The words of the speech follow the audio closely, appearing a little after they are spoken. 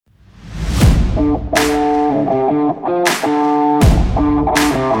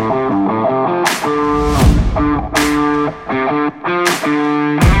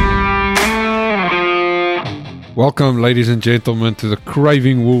Welcome, ladies and gentlemen, to the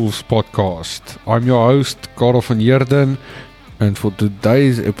Craving Wolves podcast. I'm your host, Karel van Heerden, and for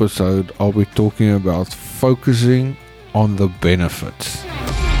today's episode, I'll be talking about focusing on the benefits.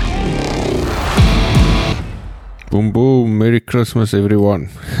 Boom, boom, Merry Christmas, everyone.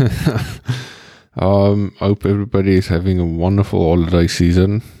 Hope everybody is having a wonderful holiday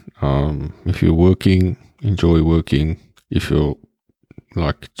season. If you're working, enjoy working. If you're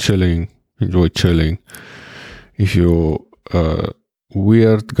chilling, enjoy chilling. If you're a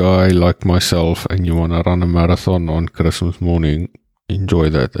weird guy like myself and you want to run a marathon on Christmas morning, enjoy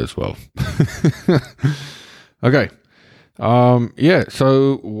that as well. Okay.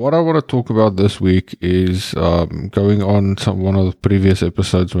 So what I want to talk about this week is going on one of the previous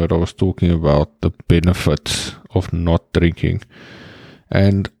episodes where I was talking about the benefits of not drinking.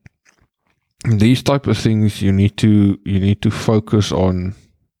 And these type of things you need to focus on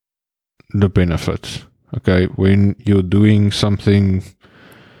the benefits. Okay, when you're doing something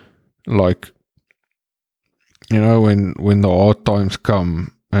like, when the hard times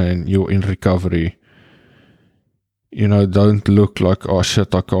come and you're in recovery, don't look like, oh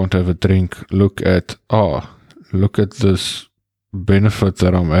shit, I can't have a drink. Look at this benefit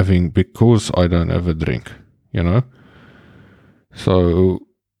that I'm having because I don't have a drink, So,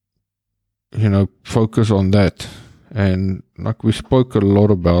 focus on that. And we spoke a lot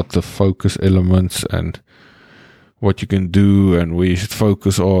about the focus elements and what you can do and where you should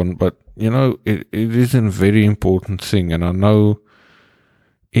focus on. But, it is a very important thing. And I know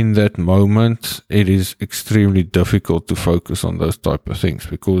in that moment, it is extremely difficult to focus on those type of things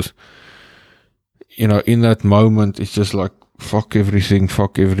because, in that moment, it's just like, fuck everything,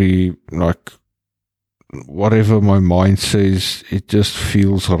 whatever my mind says, it just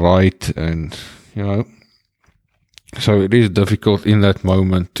feels right. And, so it is difficult in that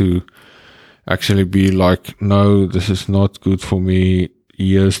moment to actually be like, no, this is not good for me.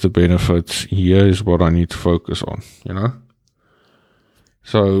 Here's the benefits. Here's what I need to focus on,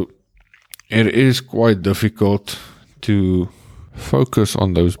 So it is quite difficult to focus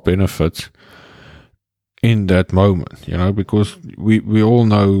on those benefits in that moment, because we all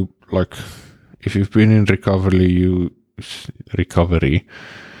know, if you've been in recovery,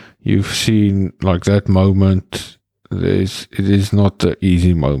 you've seen that moment. It is not an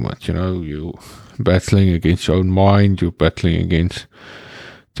easy moment, you're battling against your own mind, you're battling against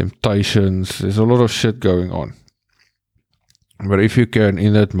temptations, there's a lot of shit going on. But if you can,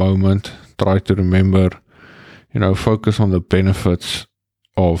 in that moment, try to remember, focus on the benefits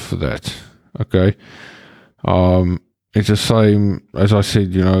of that, okay? It's the same, as I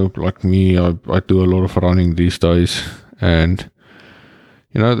said, like me, I do a lot of running these days, and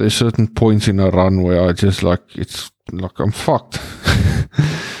there's certain points in a run where I just it's like I'm fucked,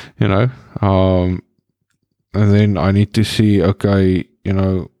 and then I need to see, okay,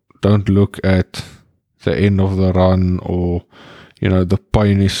 don't look at the end of the run or, the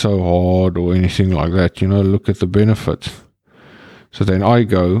pain is so hard or anything like that, look at the benefits. So then I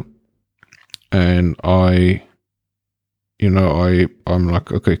go and I'm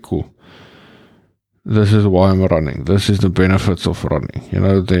like, okay, cool. This is why I'm running. This is the benefits of running.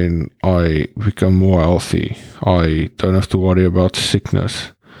 Then I become more healthy. I don't have to worry about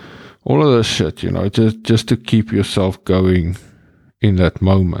sickness. All of this shit, just to keep yourself going in that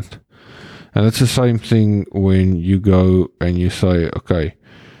moment. And it's the same thing when you go and you say, okay,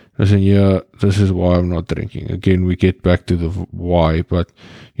 listen here, this is why I'm not drinking. Again, we get back to the why, but,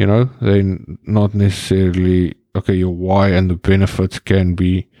 then not necessarily, okay, your why and the benefits can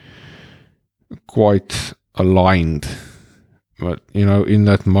be quite aligned, but in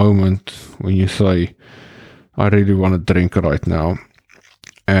that moment when you say, I really want to drink right now,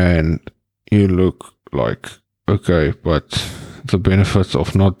 and you look like, okay, but the benefits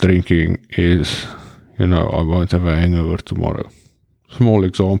of not drinking is, I won't have a hangover tomorrow. Small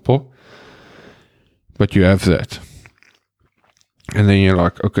example, but you have that, and then you're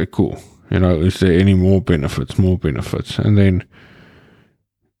like, okay, cool, is there any more benefits, and then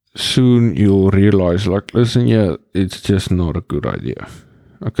soon you'll realize, listen, yeah, it's just not a good idea.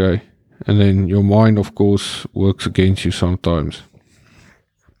 Okay. And then your mind, of course, works against you sometimes.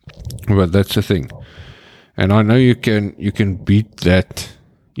 But that's the thing. And I know you can beat that.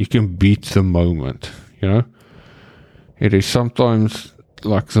 You can beat the moment, It is sometimes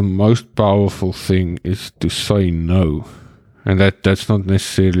the most powerful thing is to say no. And that's not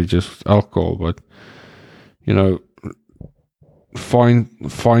necessarily just alcohol, but,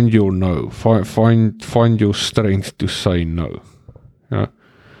 find your no. Find your strength to say no.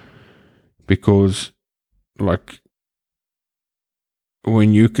 Because like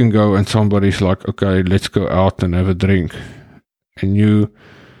when you can go and somebody's like, okay, let's go out and have a drink, and you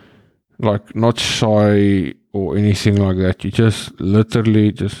like not shy or anything like that, you just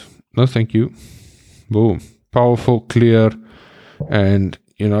literally just no thank you, boom, powerful, clear. And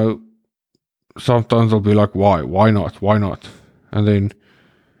sometimes I'll be like, why not, and then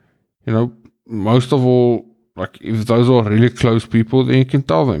most of all, like if those are really close people, then you can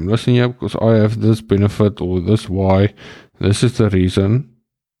tell them, listen, yeah, because I have this benefit or this why, this is the reason,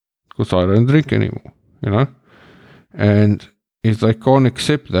 because I don't drink anymore, and if they can't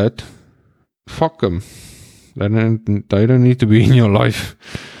accept that, fuck them. They don't need to be in your life.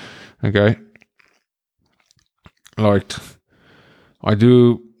 Okay, like I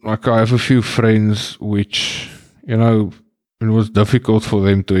have a few friends which it was difficult for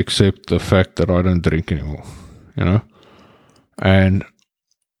them to accept the fact that I don't drink anymore, and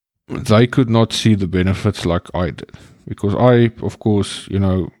they could not see the benefits like I did, because I, of course,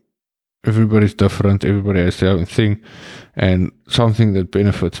 everybody's different, everybody has their own thing, and something that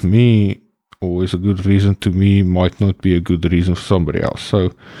benefits me or is a good reason to me might not be a good reason for somebody else.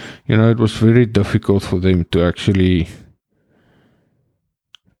 So, it was very difficult for them to actually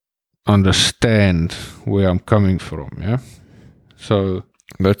understand where I'm coming from, yeah? So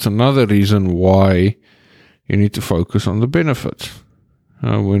that's another reason why you need to focus on the benefits.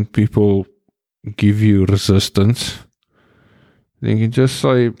 When people give you resistance, then you can just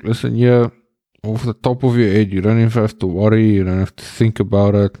say, listen, yeah, off the top of your head, you don't even have to worry, you don't have to think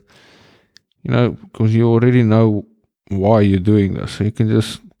about it, because you already know why you're doing this. So you can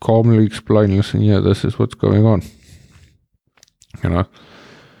just calmly explain, listen, yeah, this is what's going on,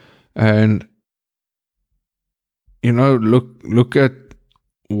 and look at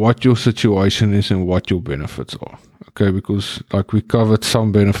what your situation is and what your benefits are. Okay, because like we covered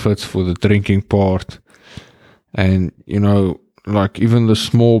some benefits for the drinking part, and like even the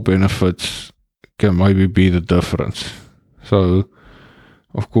small benefits can maybe be the difference. So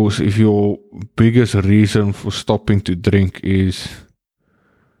of course, if your biggest reason for stopping to drink is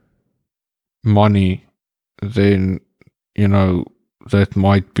money, then that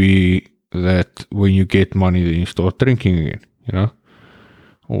might be that when you get money, then you start drinking again,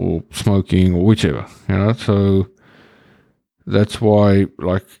 or smoking or whichever, so that's why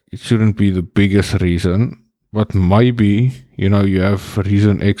like it shouldn't be the biggest reason, but maybe you have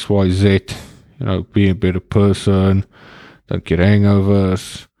reason XYZ, being a better person, don't get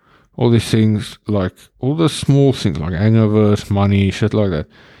hangovers, all these things, like all the small things like hangovers, money, shit like that.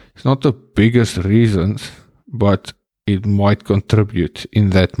 It's not the biggest reasons, but it might contribute in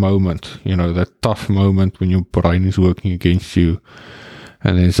that moment, that tough moment when your brain is working against you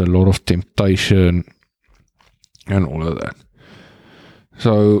and there's a lot of temptation and all of that.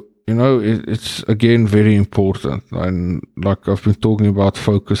 So, it's again very important. And like I've been talking about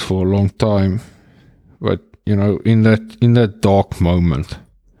focus for a long time, but in that dark moment,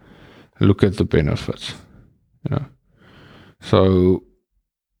 look at the benefits. So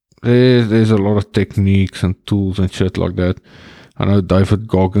there's a lot of techniques and tools and shit like that. I know David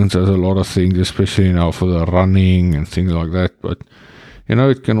Goggins has a lot of things, especially now for the running and things like that. But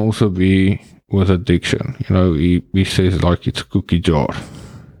it can also be with addiction. He says like it's a cookie jar.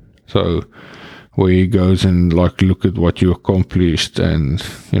 So where he goes and like look at what you accomplished, and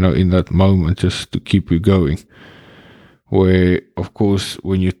in that moment just to keep you going. Where of course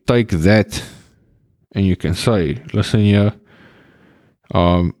when you take that and you can say, listen here,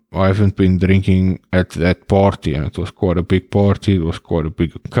 I haven't been drinking at that party, and it was quite a big party, it was quite a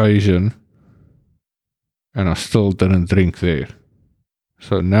big occasion, and I still didn't drink there.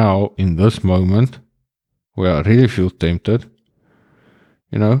 So now in this moment where I really feel tempted,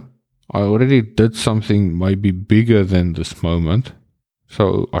 I already did something maybe bigger than this moment,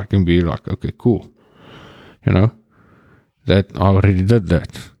 so I can be like, okay, cool, that I already did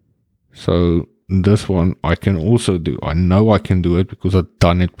that. So this one I can also do. I know I can do it because I've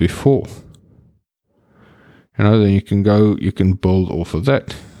done it before. Then you can build off of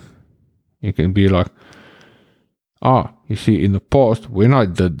that. You can be like, you see, in the past when I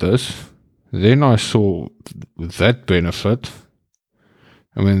did this, then I saw that benefit,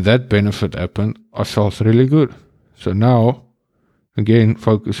 and when that benefit happened, I felt really good. So now, again,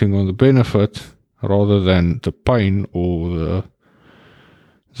 focusing on the benefit rather than the pain or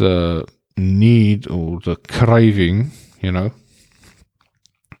the need or the craving,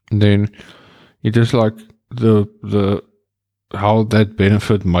 then you just like the how that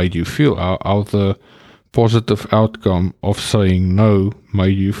benefit made you feel, how the positive outcome of saying no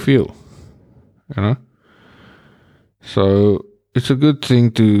made you feel, you know? So it's a good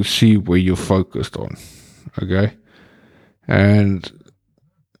thing to see where you're focused on, okay? And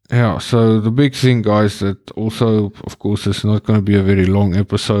yeah, so the big thing, guys, that also, of course, it's not going to be a very long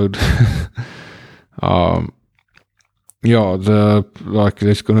episode.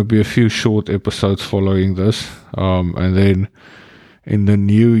 There's going to be a few short episodes following this, and then in the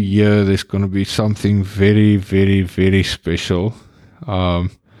new year, there's going to be something very, very, very special.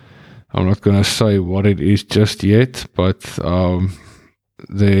 I'm not going to say what it is just yet, but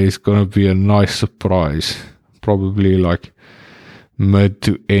there's going to be a nice surprise, probably like mid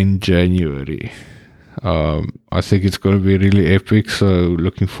to end January. I think it's going to be really epic, so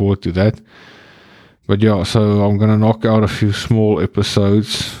looking forward to that. But yeah, so I'm going to knock out a few small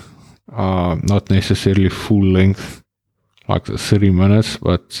episodes, not necessarily full length, like the 30 minutes,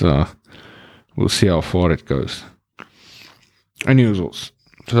 but we'll see how far it goes. Anyways,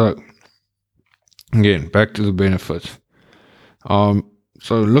 so again, back to the benefits. So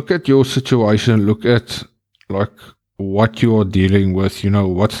look at your situation, look at like what you are dealing with,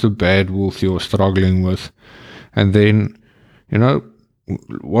 what's the bad wolf you're struggling with, and then,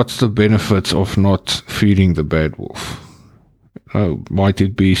 what's the benefits of not feeding the bad wolf? Might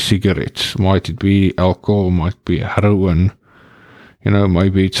it be cigarettes, might it be alcohol, might be heroin,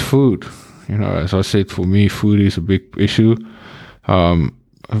 maybe it's food. As I said, for me, food is a big issue.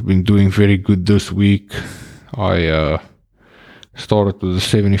 I've been doing very good this week. I started with the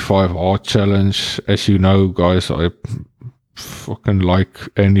 75 hard challenge. As you know, guys, I fucking like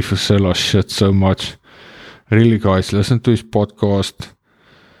Andy Frisella's shit so much. Really, guys, listen to his podcast.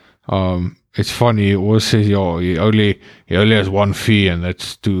 It's funny, he always says, he only has one fee, and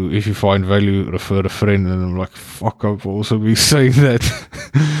that's to, if you find value, refer a friend. And I'm like, fuck, I've also been saying that.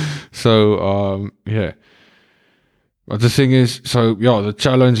 So, yeah. But the thing is, the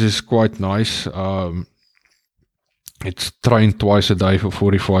challenge is quite nice. It's train twice a day for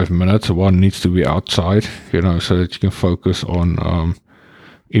 45 minutes. One needs to be outside, so that you can focus on,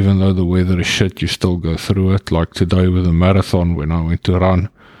 even though the weather is shit, you still go through it. Like today with the marathon when I went to run.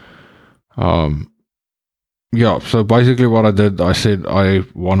 So basically what I did, I said I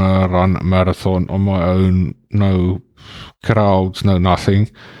want to run a marathon on my own, no crowds, no nothing.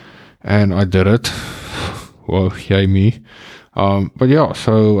 And I did it. Well, yay me. But yeah,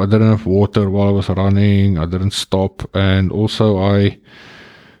 so I didn't have water while I was running. I didn't stop. And also I,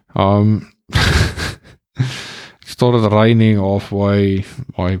 it started raining halfway.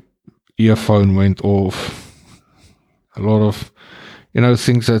 My earphone went off. A lot of,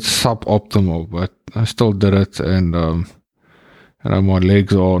 things that's suboptimal, but I still did it. And, my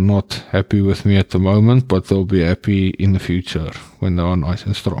legs are not happy with me at the moment, but they'll be happy in the future when they are nice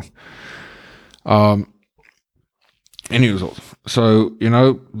and strong. Anyways, so,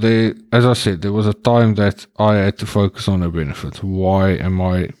 as I said, there was a time that I had to focus on the benefits. Why am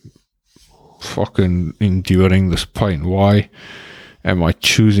I fucking enduring this pain? Why am I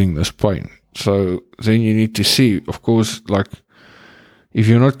choosing this pain? So then you need to see, of course, like, if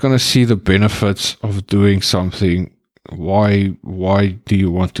you're not going to see the benefits of doing something, why do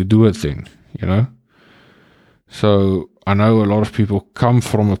you want to do it then, So I know a lot of people come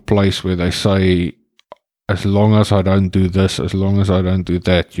from a place where they say, as long as I don't do this, as long as I don't do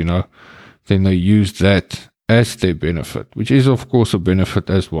that, then they use that as their benefit, which is, of course, a benefit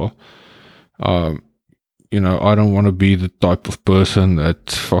as well. I don't want to be the type of person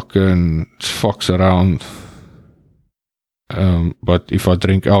that fucking fucks around. But if I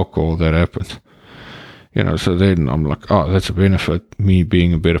drink alcohol, that happens. So then I'm like, that's a benefit, me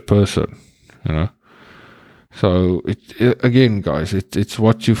being a better person, So again, guys, it's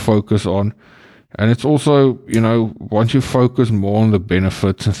what you focus on. And it's also, once you focus more on the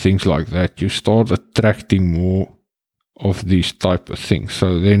benefits and things like that, you start attracting more of these type of things.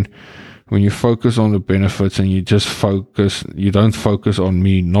 So then when you focus on the benefits and you don't focus on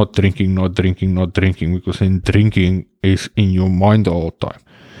me not drinking, because then drinking is in your mind the whole time,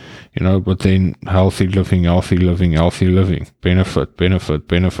 but then healthy living,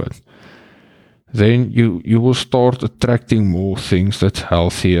 benefit. Then you will start attracting more things that's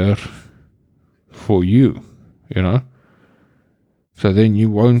healthier for you, so then you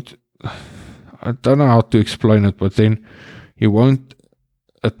won't, I don't know how to explain it, but then you won't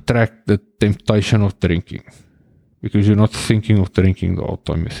attract the temptation of drinking, because you're not thinking of drinking the whole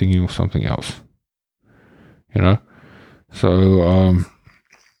time, you're thinking of something else, so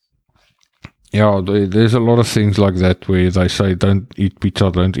there's a lot of things like that where they say don't eat pizza,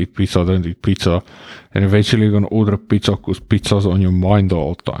 and eventually you're going to order a pizza because pizza's on your mind the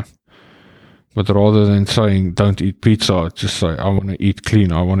whole time. But rather than saying, don't eat pizza, just say, I want to eat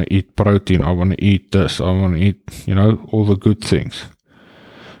clean, I want to eat protein, I want to eat this, I want to eat, all the good things.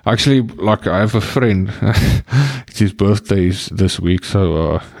 Actually, like, I have a friend, it's his birthday is this week,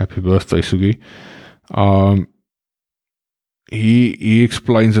 so happy birthday, Sugi. He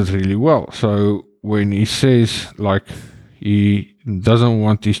explains it really well. So when he says, like, he doesn't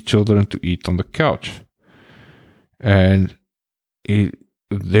want his children to eat on the couch, and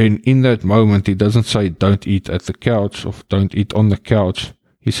then in that moment, he doesn't say don't eat at the couch or don't eat on the couch.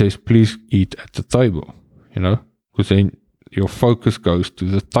 He says, please eat at the table, because then your focus goes to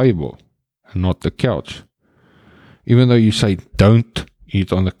the table and not the couch. Even though you say don't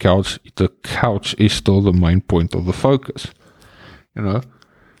eat on the couch is still the main point of the focus,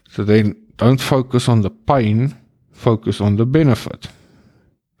 So then don't focus on the pain, focus on the benefit,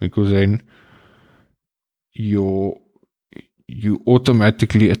 because then you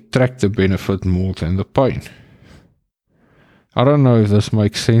automatically attract the benefit more than the pain. I don't know if this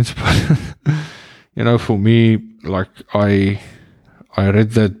makes sense, but for me, like, I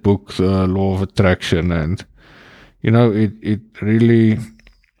read that book, The Law of Attraction, and it really,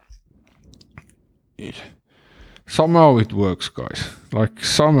 somehow it works, guys. Like,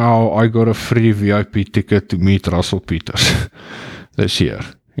 somehow I got a free VIP ticket to meet Russell Peters this year,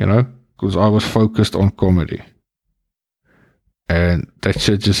 because I was focused on comedy. And that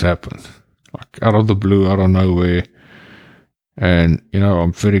shit just happened, like, out of the blue, out of nowhere. And,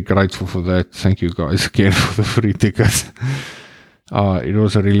 I'm very grateful for that. Thank you guys again for the free ticket. It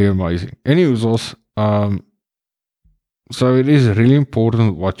was really amazing. Anyways, so it is really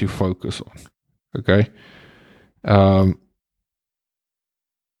important what you focus on, okay?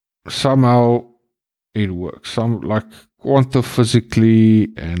 Somehow it works. Some, like, quantum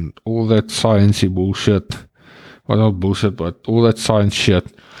physically and all that sciencey bullshit. Well, not bullshit, but all that science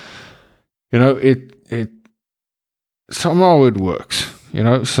shit. It somehow it works.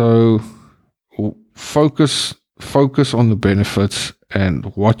 So focus on the benefits, and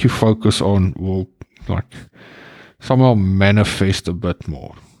what you focus on will, like, somehow manifest a bit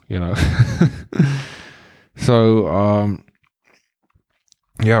more. So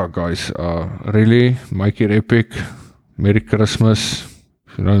yeah, guys, really make it epic. Merry Christmas.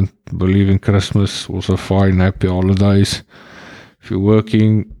 If you don't believe in Christmas, also fine. Happy holidays. If you're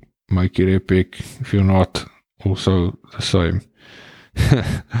working, make it epic. If you're not, also the same.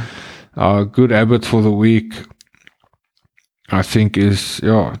 Good habit for the week, I think, is,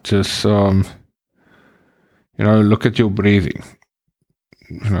 just, look at your breathing.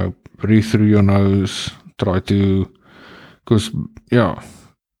 Breathe through your nose. Try to,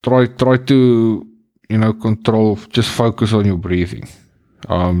 try to, control, just focus on your breathing.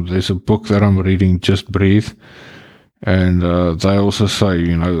 There's a book that I'm reading, Just Breathe, and they also say,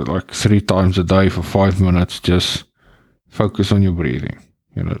 like 3 times a day for 5 minutes, just focus on your breathing.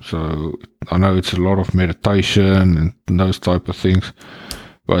 So I know it's a lot of meditation and those type of things,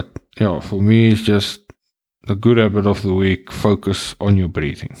 but for me, it's just a good habit of the week. Focus on your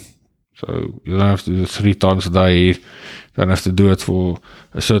breathing. So you don't have to do it 3 times a day. You don't have to do it for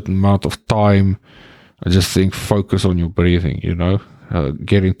a certain amount of time. I just think focus on your breathing,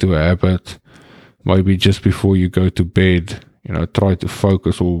 get into a habit. Maybe just before you go to bed, try to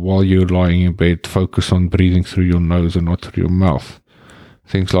focus, or while you're lying in bed, focus on breathing through your nose and not through your mouth.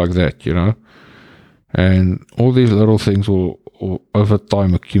 Things like that, And all these little things will over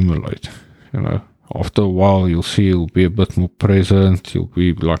time accumulate, After a while, you'll be a bit more present. You'll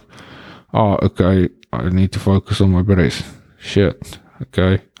be like, okay, I need to focus on my breath. Shit,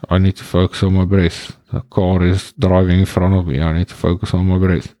 okay, I need to focus on my breath. The car is driving in front of me. I need to focus on my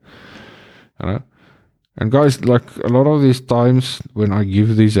breath. And guys, like, a lot of these times when I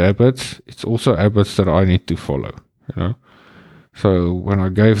give these habits, it's also habits that I need to follow, So when I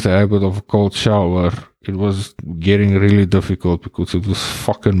gave the habit of a cold shower, it was getting really difficult because it was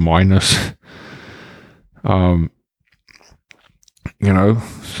fucking minus.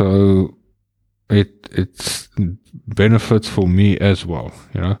 So it's benefits for me as well,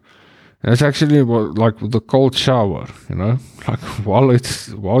 And it's actually like the cold shower, like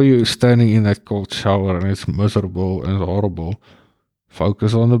while you're standing in that cold shower and it's miserable and horrible,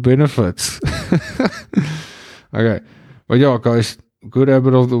 focus on the benefits. Okay, but yeah, guys, good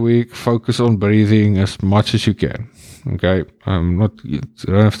habit of the week. Focus on breathing as much as you can. Okay, you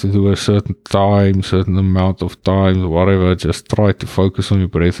don't have to do a certain amount of time, whatever. Just try to focus on your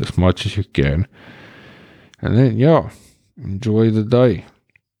breath as much as you can, and then enjoy the day,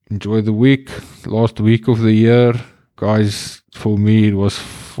 enjoy the week. Last week of the year, guys. For me, it was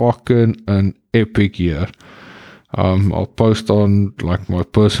fucking an epic year. I'll post on like my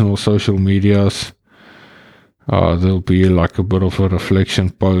personal social medias. There'll be like a bit of a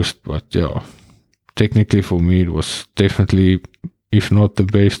reflection post, but yeah, technically for me it was definitely, if not the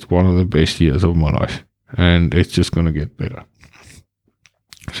best, one of the best years of my life, and it's just gonna get better.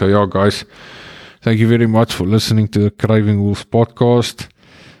 So yeah, guys, thank you very much for listening to the Craving Wolves podcast.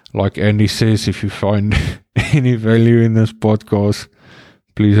 Like Andy says, if you find any value in this podcast,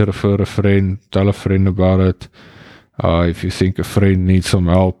 please refer a friend, tell a friend about it. If you think a friend needs some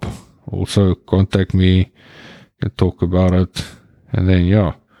help, also contact me and talk about it. And then,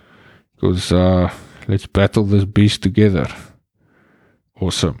 yeah, because let's battle this beast together.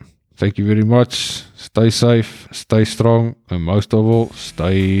 Awesome. Thank you very much. Stay safe, stay strong, and most of all,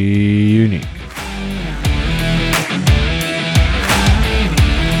 stay unique.